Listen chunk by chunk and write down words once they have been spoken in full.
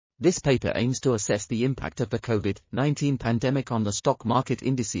This paper aims to assess the impact of the COVID-19 pandemic on the stock market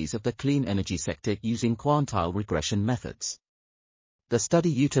indices of the clean energy sector using quantile regression methods. The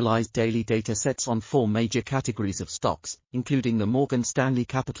study utilized daily data sets on 4 major categories of stocks, including the Morgan Stanley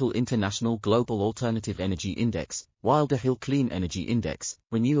Capital International Global Alternative Energy Index, Wilder Hill Clean Energy Index,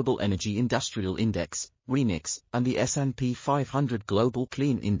 Renewable Energy Industrial Index, RENIX, and the S&P 500 Global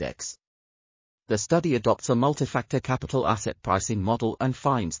Clean Index. The study adopts a multi-factor capital asset pricing model and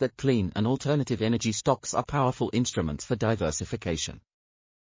finds that clean and alternative energy stocks are powerful instruments for diversification.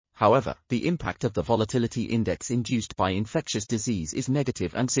 However, the impact of the volatility index induced by infectious disease is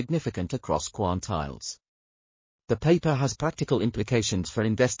negative and significant across quantiles. The paper has practical implications for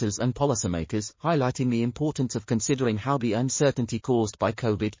investors and policymakers, highlighting the importance of considering how the uncertainty caused by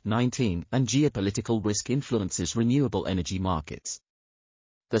COVID-19 and geopolitical risk influences renewable energy markets.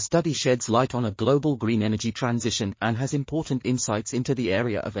 The study sheds light on a global green energy transition and has important insights into the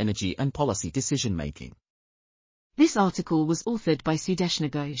area of energy and policy decision-making. This article was authored by Sudeshna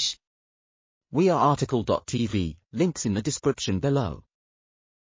Ghosh. We are RTCLTV, links in the description below.